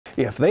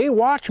if they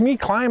watch me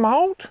climb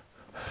out,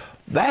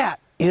 that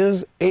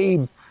is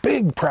a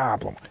big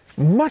problem,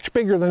 much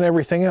bigger than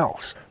everything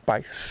else.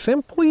 By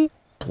simply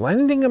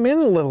blending them in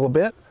a little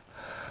bit,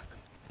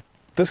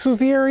 this is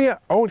the area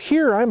out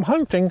here I'm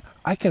hunting,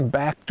 I can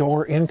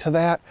backdoor into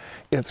that.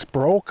 It's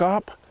broke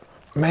up.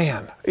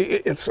 Man,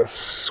 it's a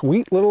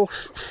sweet little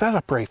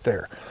setup right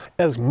there.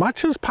 As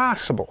much as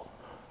possible,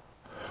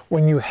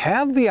 when you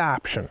have the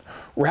option,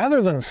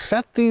 rather than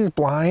set these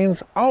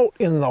blinds out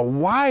in the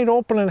wide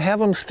open and have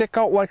them stick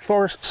out like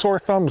sore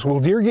thumbs,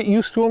 will deer get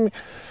used to them?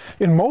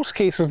 In most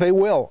cases they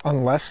will,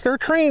 unless they're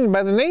trained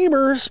by the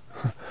neighbors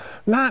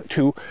not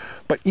to.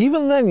 But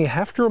even then, you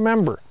have to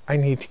remember, I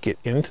need to get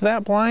into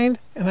that blind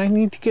and I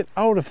need to get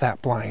out of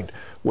that blind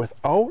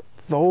without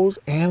those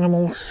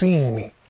animals seeing me.